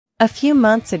A few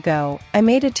months ago, I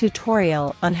made a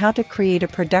tutorial on how to create a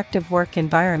productive work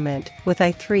environment with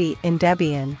i3 in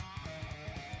Debian.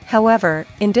 However,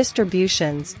 in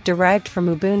distributions derived from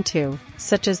Ubuntu,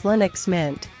 such as Linux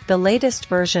Mint, the latest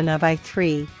version of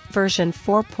i3, version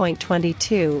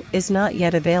 4.22, is not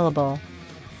yet available.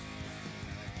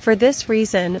 For this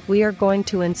reason, we are going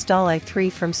to install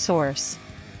i3 from source.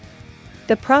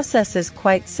 The process is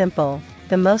quite simple.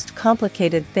 The most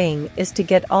complicated thing is to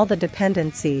get all the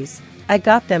dependencies. I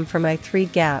got them from i3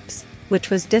 gaps, which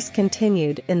was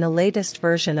discontinued in the latest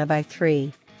version of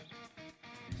i3.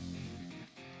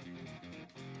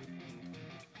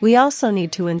 We also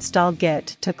need to install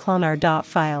git to clone our .dot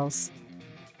files.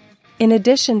 In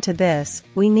addition to this,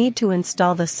 we need to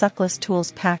install the Suckless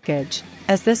Tools package,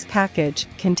 as this package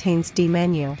contains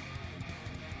dmenu.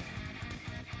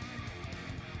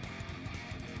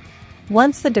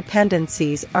 Once the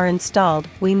dependencies are installed,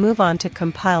 we move on to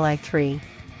compile i3.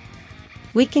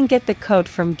 We can get the code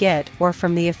from Git or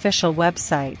from the official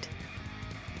website.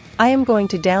 I am going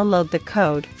to download the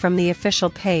code from the official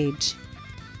page.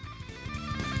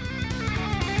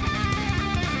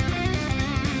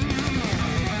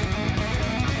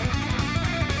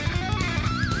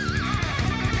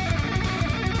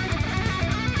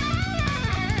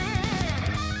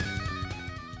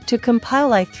 To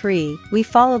compile i3, we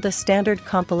follow the standard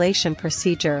compilation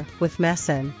procedure with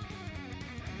mesin.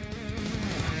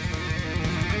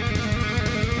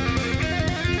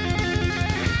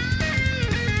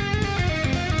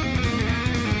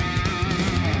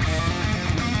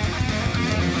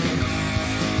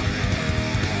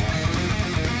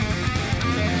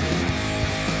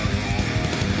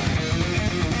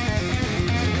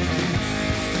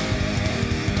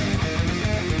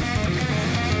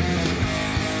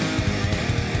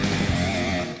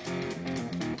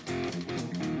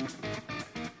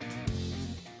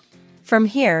 From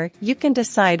here, you can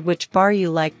decide which bar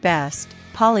you like best,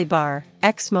 polybar,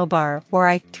 xmobar, or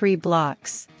i3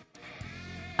 blocks.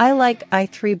 I like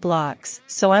i3 blocks,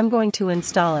 so I'm going to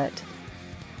install it.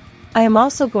 I am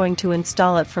also going to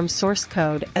install it from source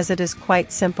code as it is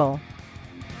quite simple.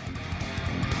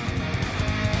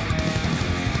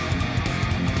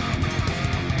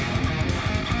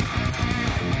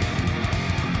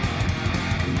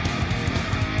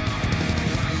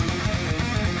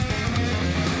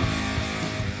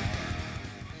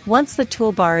 Once the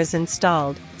toolbar is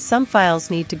installed, some files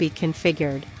need to be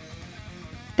configured.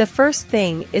 The first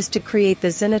thing is to create the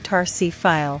zinitar.c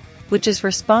file, which is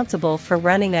responsible for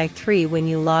running i3 when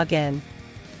you log in.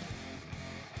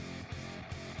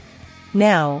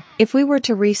 Now, if we were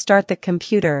to restart the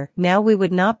computer, now we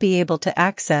would not be able to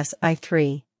access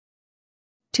i3.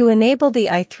 To enable the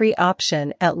i3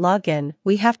 option at login,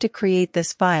 we have to create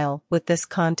this file with this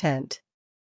content.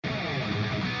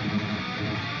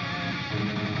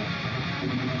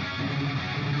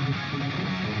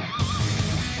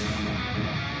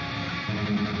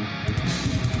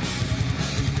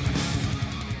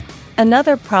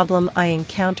 Another problem I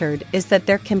encountered is that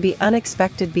there can be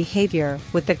unexpected behavior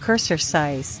with the cursor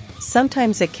size.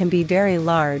 Sometimes it can be very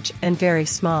large and very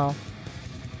small.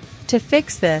 To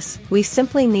fix this, we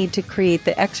simply need to create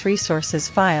the xresources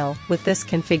file with this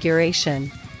configuration.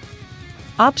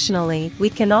 Optionally, we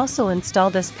can also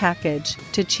install this package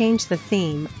to change the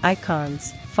theme,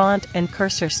 icons, font and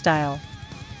cursor style.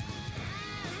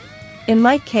 In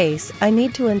my case, I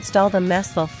need to install the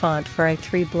Mestle font for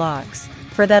i3 blocks.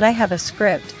 For that I have a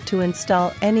script to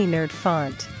install any nerd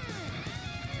font.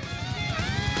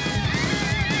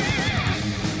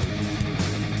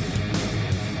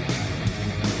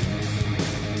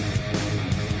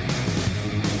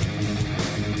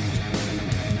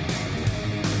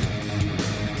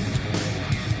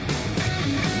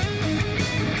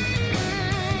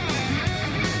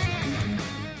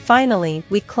 Finally,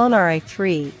 we clone our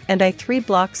i3 and i3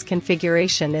 blocks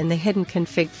configuration in the hidden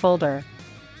config folder.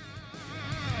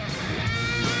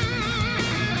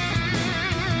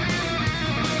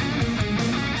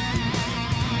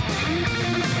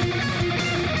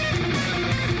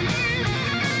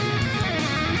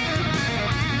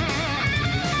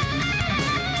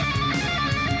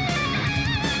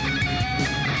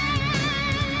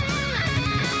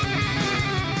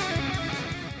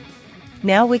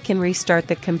 Now we can restart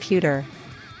the computer.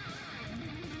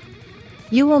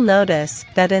 You will notice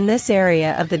that in this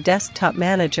area of the Desktop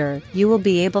Manager you will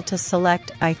be able to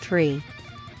select i3.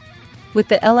 With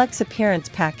the LX Appearance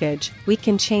package, we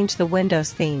can change the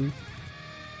Windows theme.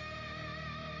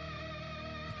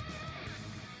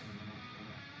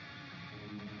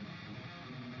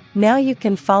 Now you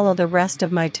can follow the rest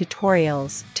of my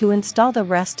tutorials to install the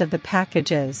rest of the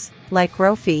packages. like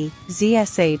Rofi,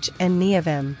 ZSH and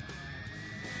NeoVim.